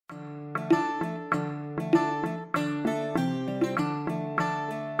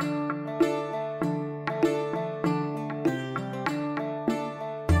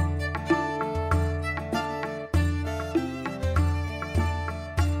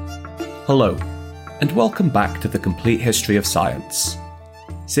Hello, and welcome back to the Complete History of Science.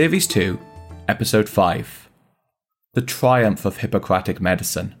 Series 2, Episode 5. The Triumph of Hippocratic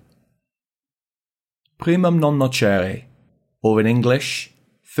Medicine. Primum non nocere, or in English,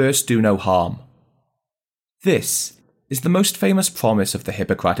 first do no harm. This is the most famous promise of the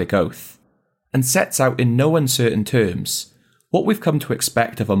Hippocratic Oath, and sets out in no uncertain terms what we've come to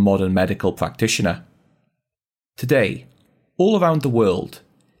expect of a modern medical practitioner. Today, all around the world,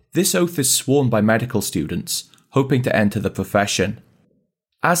 this oath is sworn by medical students hoping to enter the profession,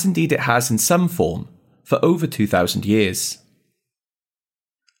 as indeed it has in some form for over 2,000 years.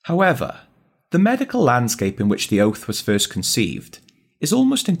 However, the medical landscape in which the oath was first conceived is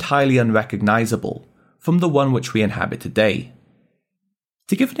almost entirely unrecognisable from the one which we inhabit today.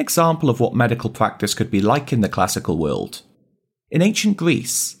 To give an example of what medical practice could be like in the classical world, in ancient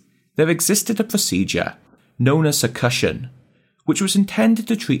Greece, there existed a procedure known as percussion, which was intended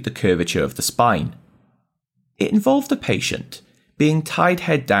to treat the curvature of the spine. It involved a patient being tied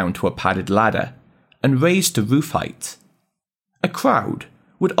head down to a padded ladder and raised to roof height. A crowd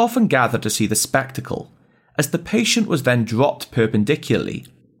would often gather to see the spectacle, as the patient was then dropped perpendicularly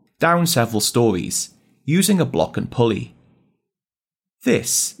down several stories using a block and pulley.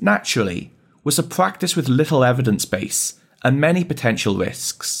 This, naturally, was a practice with little evidence base and many potential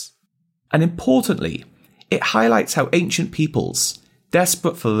risks. And importantly, it highlights how ancient peoples,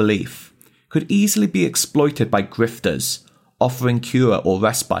 desperate for relief, could easily be exploited by grifters offering cure or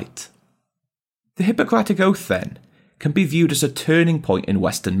respite. The Hippocratic Oath, then, can be viewed as a turning point in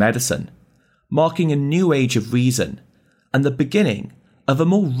Western medicine, marking a new age of reason and the beginning of a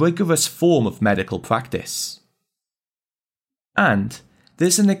more rigorous form of medical practice. And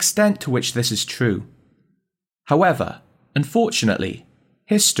there's an extent to which this is true. However, unfortunately,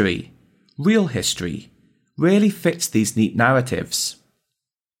 history, real history, rarely fits these neat narratives.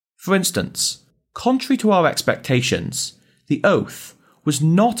 For instance, contrary to our expectations, the oath was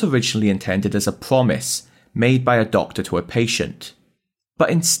not originally intended as a promise made by a doctor to a patient, but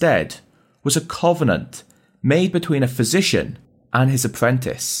instead was a covenant made between a physician and his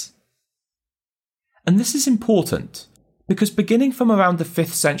apprentice. And this is important because beginning from around the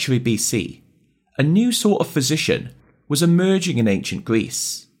 5th century BC, a new sort of physician was emerging in ancient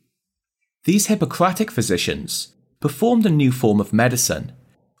Greece. These Hippocratic physicians performed a new form of medicine,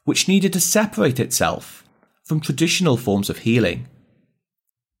 which needed to separate itself from traditional forms of healing.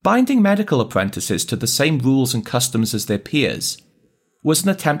 Binding medical apprentices to the same rules and customs as their peers was an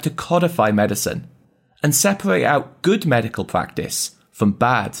attempt to codify medicine and separate out good medical practice from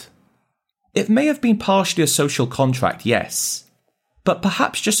bad. It may have been partially a social contract, yes, but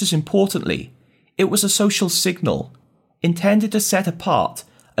perhaps just as importantly, it was a social signal intended to set apart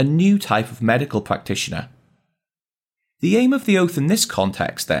a new type of medical practitioner. The aim of the oath in this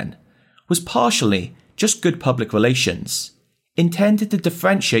context, then, was partially just good public relations, intended to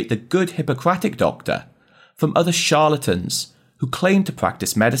differentiate the good Hippocratic doctor from other charlatans who claimed to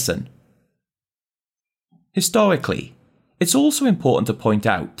practice medicine. Historically, it's also important to point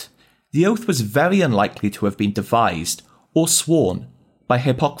out the oath was very unlikely to have been devised or sworn by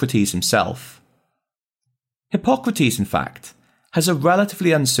Hippocrates himself. Hippocrates, in fact, has a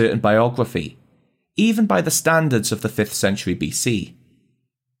relatively uncertain biography, even by the standards of the 5th century BC.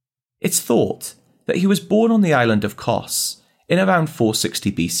 It's thought that he was born on the island of Kos in around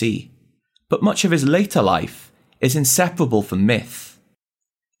 460 BC, but much of his later life is inseparable from myth.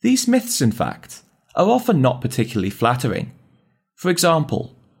 These myths, in fact, are often not particularly flattering. For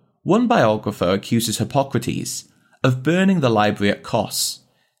example, one biographer accuses Hippocrates of burning the library at Kos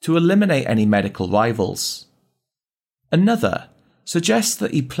to eliminate any medical rivals. Another suggests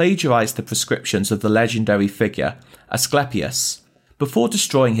that he plagiarized the prescriptions of the legendary figure Asclepius before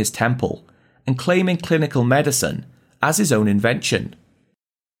destroying his temple and claiming clinical medicine as his own invention.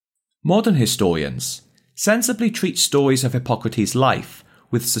 Modern historians sensibly treat stories of Hippocrates' life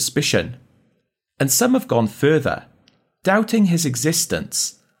with suspicion, and some have gone further, doubting his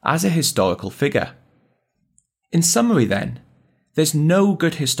existence as a historical figure. In summary, then, there's no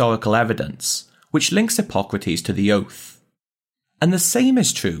good historical evidence which links Hippocrates to the oath. And the same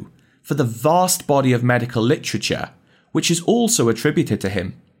is true for the vast body of medical literature which is also attributed to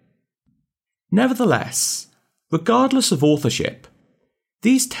him. Nevertheless, regardless of authorship,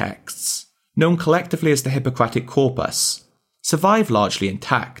 these texts, known collectively as the Hippocratic corpus, survive largely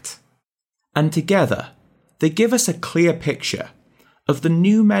intact. And together, they give us a clear picture of the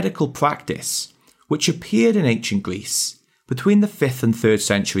new medical practice which appeared in ancient Greece between the 5th and 3rd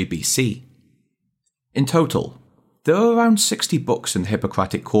century BC. In total, there are around 60 books in the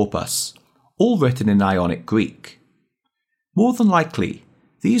Hippocratic corpus, all written in Ionic Greek. More than likely,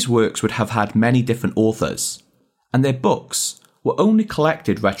 these works would have had many different authors, and their books were only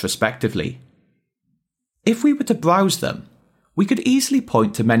collected retrospectively. If we were to browse them, we could easily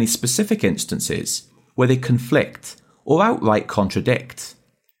point to many specific instances where they conflict or outright contradict.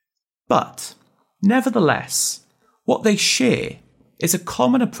 But, nevertheless, what they share is a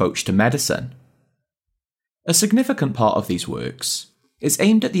common approach to medicine. A significant part of these works is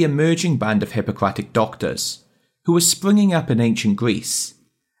aimed at the emerging band of Hippocratic doctors who were springing up in ancient Greece,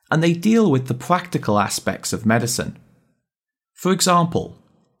 and they deal with the practical aspects of medicine. For example,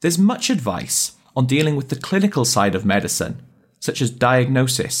 there's much advice on dealing with the clinical side of medicine, such as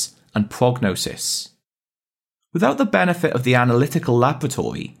diagnosis and prognosis. Without the benefit of the analytical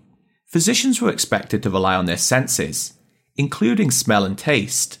laboratory, physicians were expected to rely on their senses, including smell and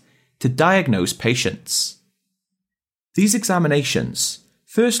taste, to diagnose patients. These examinations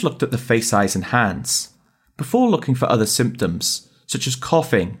first looked at the face, eyes, and hands, before looking for other symptoms such as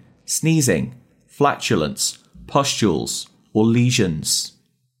coughing, sneezing, flatulence, pustules, or lesions.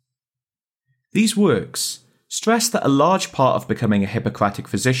 These works stress that a large part of becoming a Hippocratic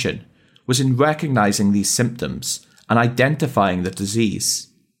physician was in recognizing these symptoms and identifying the disease.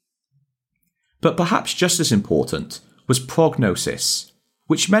 But perhaps just as important was prognosis,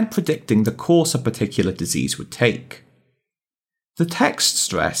 which meant predicting the course a particular disease would take. The texts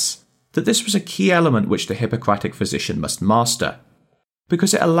stress that this was a key element which the Hippocratic physician must master,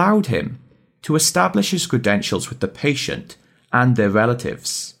 because it allowed him to establish his credentials with the patient and their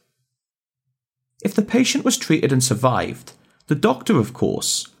relatives. If the patient was treated and survived, the doctor, of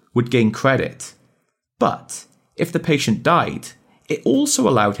course, would gain credit. But if the patient died, it also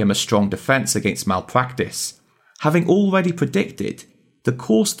allowed him a strong defence against malpractice, having already predicted the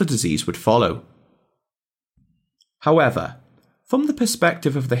course the disease would follow. However, from the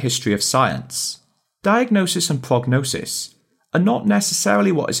perspective of the history of science, diagnosis and prognosis are not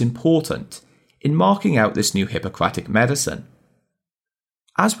necessarily what is important in marking out this new Hippocratic medicine.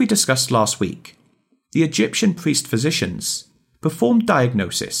 As we discussed last week, the Egyptian priest-physicians performed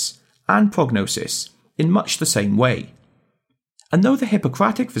diagnosis and prognosis in much the same way. And though the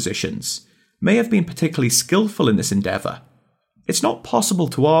Hippocratic physicians may have been particularly skillful in this endeavour, it's not possible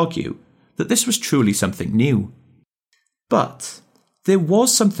to argue that this was truly something new. But there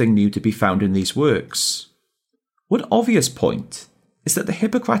was something new to be found in these works. One obvious point is that the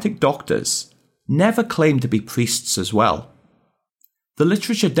Hippocratic doctors never claimed to be priests as well. The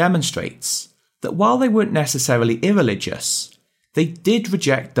literature demonstrates that while they weren't necessarily irreligious, they did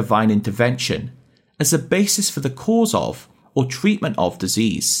reject divine intervention as a basis for the cause of or treatment of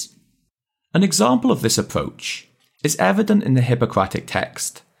disease. An example of this approach is evident in the Hippocratic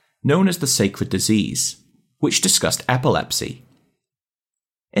text, known as the Sacred Disease, which discussed epilepsy.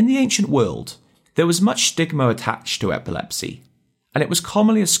 In the ancient world, there was much stigma attached to epilepsy, and it was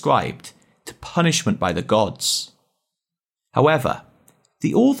commonly ascribed to punishment by the gods. However,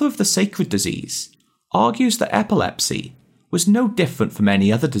 the author of the Sacred Disease argues that epilepsy was no different from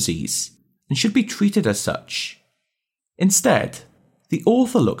any other disease and should be treated as such. Instead, the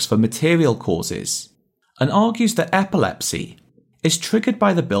author looks for material causes and argues that epilepsy is triggered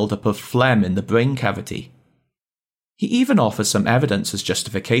by the buildup of phlegm in the brain cavity. He even offers some evidence as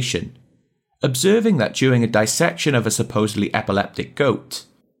justification, observing that during a dissection of a supposedly epileptic goat,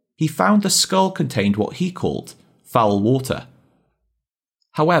 he found the skull contained what he called foul water.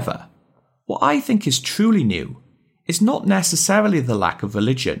 However, what I think is truly new is not necessarily the lack of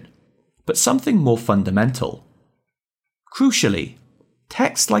religion, but something more fundamental. Crucially,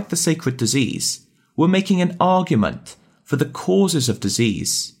 texts like the Sacred Disease were making an argument for the causes of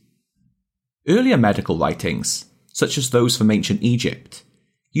disease. Earlier medical writings, such as those from ancient Egypt,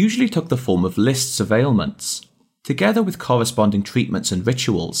 usually took the form of lists of ailments, together with corresponding treatments and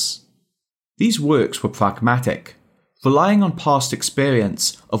rituals. These works were pragmatic, relying on past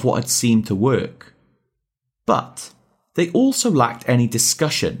experience of what had seemed to work. But they also lacked any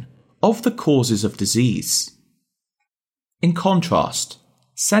discussion of the causes of disease. In contrast,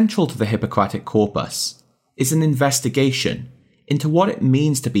 central to the Hippocratic corpus is an investigation into what it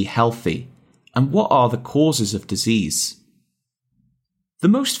means to be healthy and what are the causes of disease. The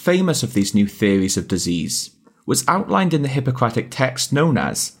most famous of these new theories of disease was outlined in the Hippocratic text known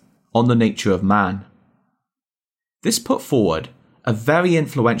as On the Nature of Man. This put forward a very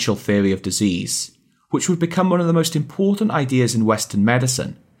influential theory of disease, which would become one of the most important ideas in Western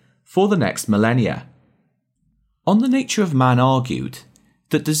medicine for the next millennia. On the Nature of Man argued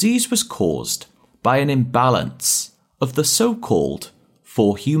that disease was caused by an imbalance of the so-called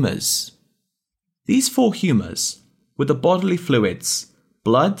four humours. These four humours were the bodily fluids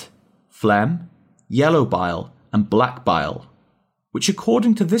blood, phlegm, yellow bile, and black bile. which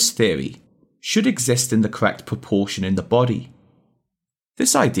according to this theory should exist in the correct proportion in the body.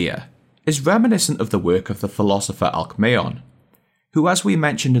 This idea is reminiscent of the work of the philosopher Alcmaeon, who, as we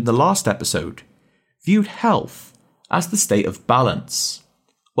mentioned in the last episode, viewed health as the state of balance,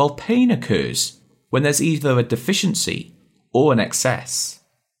 while pain occurs when there's either a deficiency or an excess.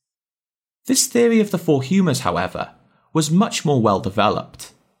 This theory of the four humours, however, was much more well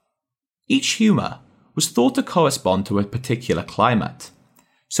developed. Each humour was thought to correspond to a particular climate,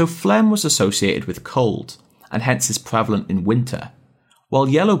 so phlegm was associated with cold and hence is prevalent in winter, while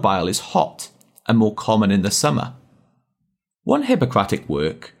yellow bile is hot and more common in the summer. One Hippocratic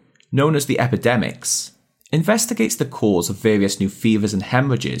work, known as the Epidemics, investigates the cause of various new fevers and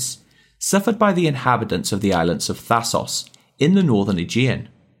hemorrhages suffered by the inhabitants of the islands of Thasos in the northern Aegean.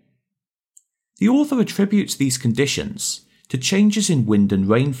 The author attributes these conditions to changes in wind and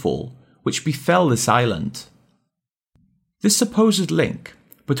rainfall which befell this island. This supposed link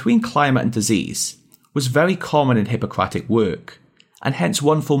between climate and disease was very common in Hippocratic work, and hence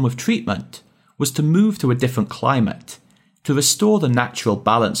one form of treatment was to move to a different climate to restore the natural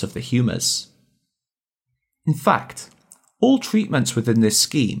balance of the humours. In fact, all treatments within this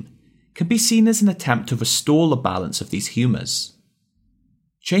scheme can be seen as an attempt to restore the balance of these humours.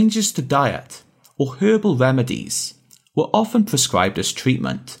 Changes to diet or herbal remedies were often prescribed as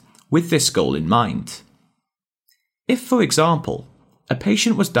treatment with this goal in mind. If, for example, a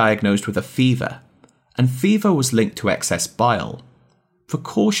patient was diagnosed with a fever, and fever was linked to excess bile,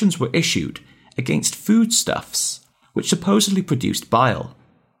 precautions were issued against foodstuffs which supposedly produced bile.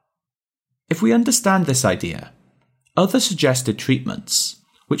 If we understand this idea, other suggested treatments,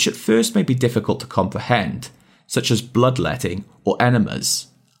 which at first may be difficult to comprehend, such as bloodletting or enemas,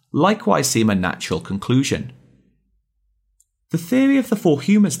 likewise seem a natural conclusion. The theory of the four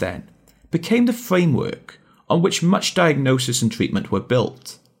humours, then, became the framework on which much diagnosis and treatment were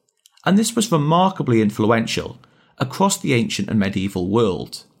built, and this was remarkably influential across the ancient and medieval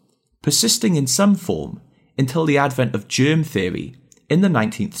world, persisting in some form until the advent of germ theory in the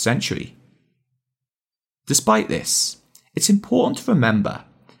 19th century. Despite this, it's important to remember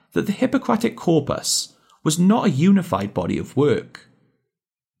that the Hippocratic corpus was not a unified body of work.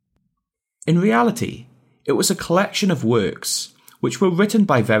 In reality, it was a collection of works which were written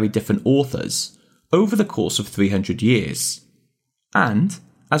by very different authors over the course of 300 years, and,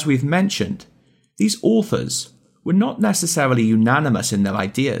 as we've mentioned, these authors were not necessarily unanimous in their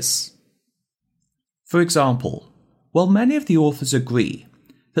ideas. For example, while many of the authors agree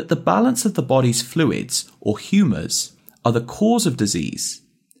that the balance of the body's fluids, or humours, are the cause of disease,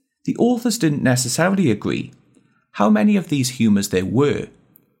 the authors didn't necessarily agree how many of these humours there were,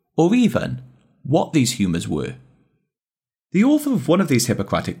 or even what these humours were. The author of one of these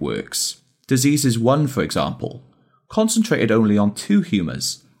Hippocratic works, Diseases 1 for example, concentrated only on two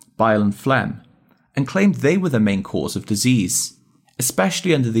humours, bile and phlegm, and claimed they were the main cause of disease,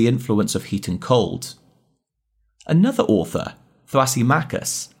 especially under the influence of heat and cold. Another author,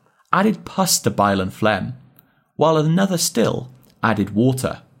 Thrasymachus, added pus to bile and phlegm, while another still added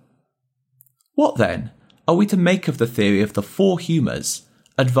water. What then are we to make of the theory of the four humours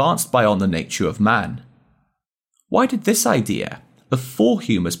advanced by On the Nature of Man? Why did this idea of four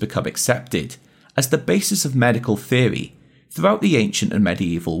humours become accepted as the basis of medical theory throughout the ancient and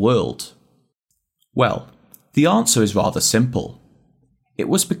medieval world? Well, the answer is rather simple. It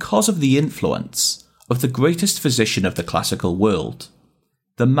was because of the influence of the greatest physician of the classical world,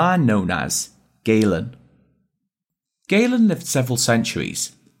 the man known as Galen. Galen lived several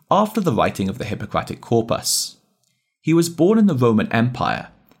centuries after the writing of the Hippocratic corpus. He was born in the Roman Empire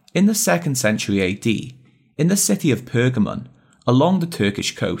in the 2nd century AD in the city of Pergamon along the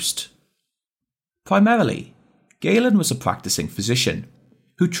Turkish coast. Primarily, Galen was a practicing physician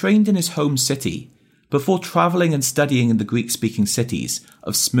who trained in his home city before travelling and studying in the Greek-speaking cities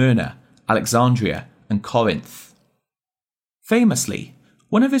of Smyrna, Alexandria, and Corinth. Famously,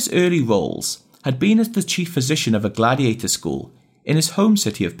 one of his early roles had been as the chief physician of a gladiator school in his home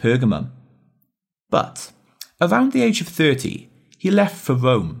city of Pergamum. But, around the age of 30, he left for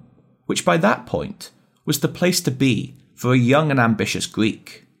Rome, which by that point was the place to be for a young and ambitious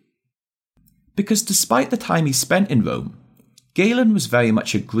Greek. Because despite the time he spent in Rome, Galen was very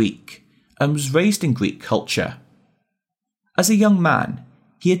much a Greek and was raised in Greek culture. As a young man,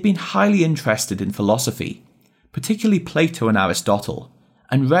 he had been highly interested in philosophy, particularly Plato and Aristotle,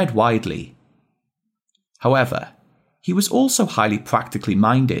 and read widely. However, he was also highly practically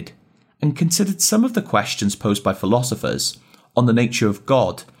minded and considered some of the questions posed by philosophers on the nature of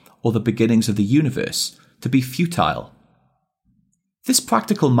God or the beginnings of the universe to be futile. This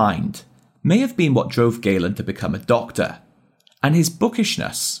practical mind may have been what drove Galen to become a doctor, and his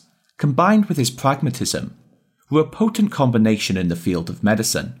bookishness, combined with his pragmatism, were a potent combination in the field of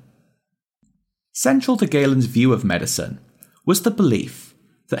medicine. Central to Galen's view of medicine was the belief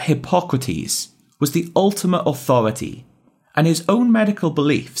that Hippocrates was the ultimate authority, and his own medical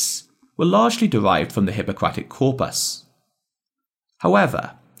beliefs were largely derived from the Hippocratic corpus.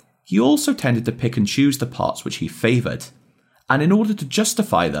 However, he also tended to pick and choose the parts which he favoured, and in order to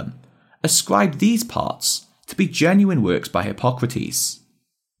justify them, ascribed these parts to be genuine works by Hippocrates.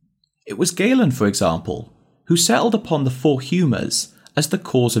 It was Galen, for example, who settled upon the four humours as the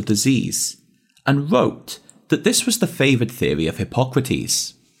cause of disease, and wrote that this was the favoured theory of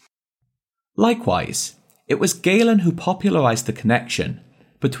Hippocrates. Likewise, it was Galen who popularised the connection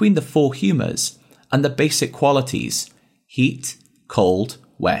between the four humours and the basic qualities heat, cold,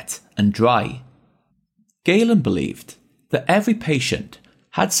 wet, and dry. Galen believed that every patient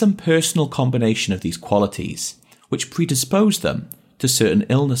had some personal combination of these qualities which predisposed them to certain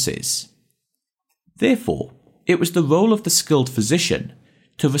illnesses. Therefore, it was the role of the skilled physician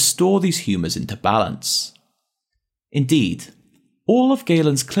to restore these humours into balance. Indeed, all of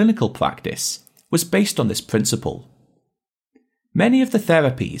Galen's clinical practice was based on this principle. Many of the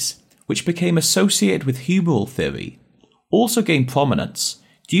therapies which became associated with humoral theory also gained prominence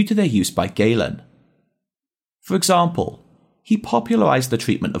due to their use by Galen. For example, he popularised the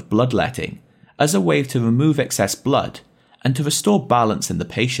treatment of bloodletting as a way to remove excess blood and to restore balance in the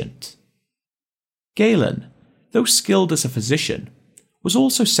patient. Galen, though skilled as a physician, was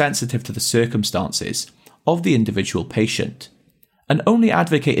also sensitive to the circumstances of the individual patient, and only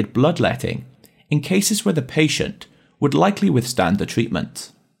advocated bloodletting in cases where the patient would likely withstand the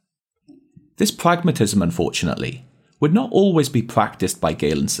treatment. This pragmatism, unfortunately, would not always be practiced by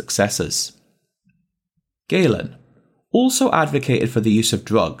Galen's successors. Galen also advocated for the use of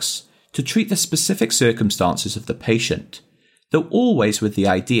drugs to treat the specific circumstances of the patient, though always with the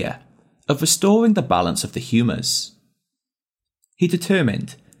idea of restoring the balance of the humours. He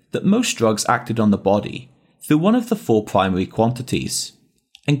determined that most drugs acted on the body through one of the four primary quantities,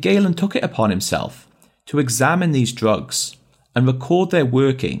 and Galen took it upon himself to examine these drugs and record their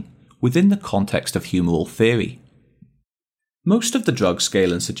working within the context of humoral theory. Most of the drugs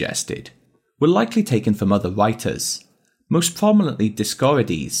Galen suggested were likely taken from other writers, most prominently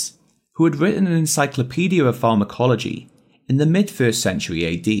Dioscorides, who had written an encyclopedia of pharmacology in the mid-1st century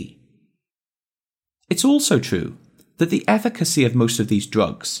AD. It's also true that the efficacy of most of these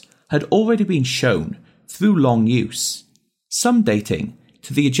drugs had already been shown through long use, some dating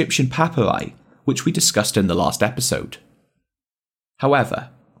to the Egyptian papyri, which we discussed in the last episode. However,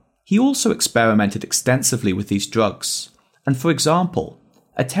 he also experimented extensively with these drugs, and for example,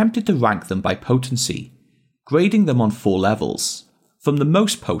 attempted to rank them by potency, grading them on 4 levels, from the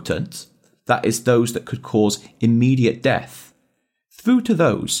most potent, that is those that could cause immediate death, through to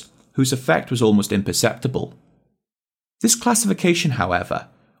those whose effect was almost imperceptible. This classification, however,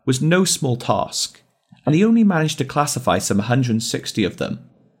 was no small task, and he only managed to classify some 160 of them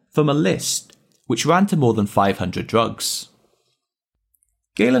from a list which ran to more than 500 drugs.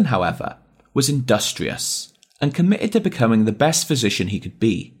 Galen, however, was industrious and committed to becoming the best physician he could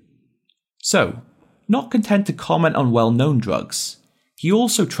be. So, not content to comment on well-known drugs, he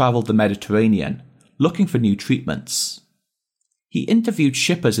also travelled the Mediterranean looking for new treatments. He interviewed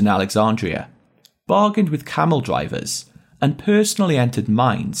shippers in Alexandria, bargained with camel drivers, and personally entered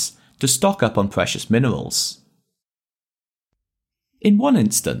mines to stock up on precious minerals. In one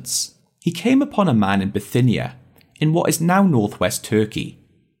instance, he came upon a man in Bithynia, in what is now northwest Turkey.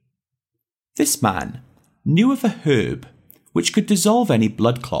 This man knew of a herb which could dissolve any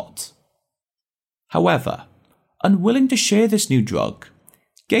blood clot. However, unwilling to share this new drug,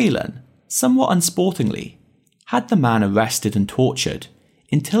 Galen, somewhat unsportingly, had the man arrested and tortured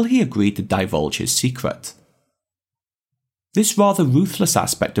until he agreed to divulge his secret. This rather ruthless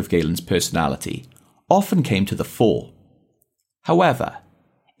aspect of Galen's personality often came to the fore. However,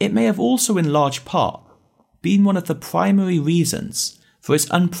 it may have also in large part been one of the primary reasons for his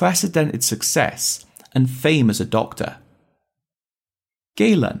unprecedented success and fame as a doctor.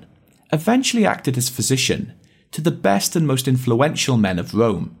 Galen eventually acted as physician to the best and most influential men of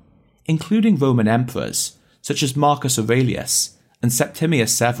Rome, including Roman emperors such as Marcus Aurelius and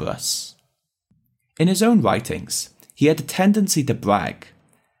Septimius Severus. In his own writings, he had a tendency to brag,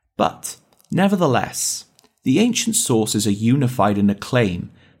 but, nevertheless, the ancient sources are unified in a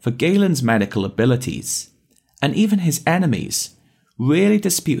claim for Galen's medical abilities, and even his enemies rarely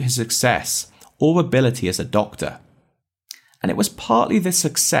dispute his success or ability as a doctor. And it was partly this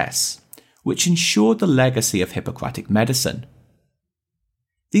success which ensured the legacy of Hippocratic medicine.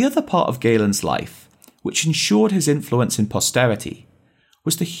 The other part of Galen's life which ensured his influence in posterity,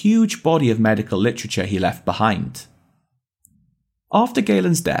 was the huge body of medical literature he left behind. After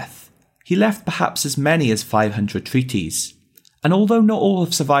Galen's death, he left perhaps as many as 500 treatises, and although not all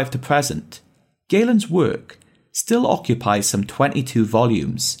have survived to present, Galen's work still occupies some 22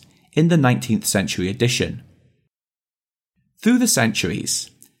 volumes in the 19th century edition. Through the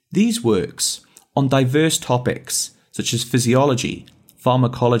centuries, these works, on diverse topics such as physiology,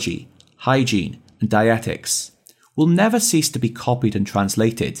 pharmacology, hygiene, and dietetics, will never cease to be copied and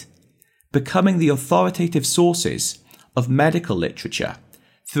translated, becoming the authoritative sources of medical literature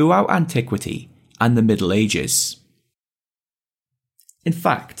throughout antiquity and the Middle Ages. In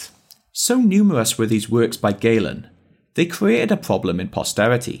fact, so numerous were these works by Galen, they created a problem in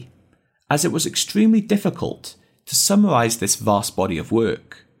posterity, as it was extremely difficult to summarise this vast body of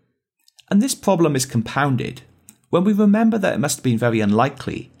work. And this problem is compounded when we remember that it must have been very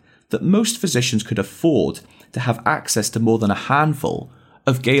unlikely that most physicians could afford to have access to more than a handful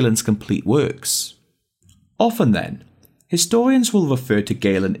of Galen's complete works. Often then, historians will refer to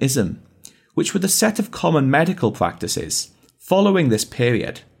Galenism, which were the set of common medical practices following this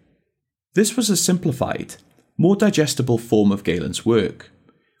period. This was a simplified, more digestible form of Galen's work,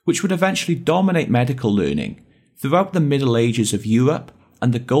 which would eventually dominate medical learning throughout the Middle Ages of Europe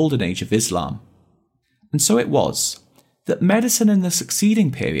and the Golden Age of Islam. And so it was that medicine in the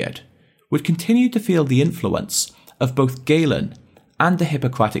succeeding period would continue to feel the influence of both Galen and the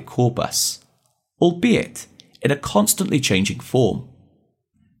Hippocratic corpus, albeit in a constantly changing form.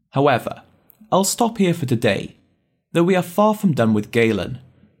 However, I'll stop here for today, though we are far from done with Galen,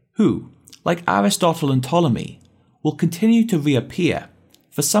 who, like Aristotle and Ptolemy, will continue to reappear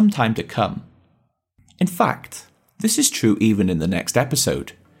for some time to come. In fact, this is true even in the next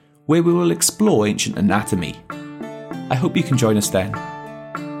episode, where we will explore ancient anatomy. I hope you can join us then.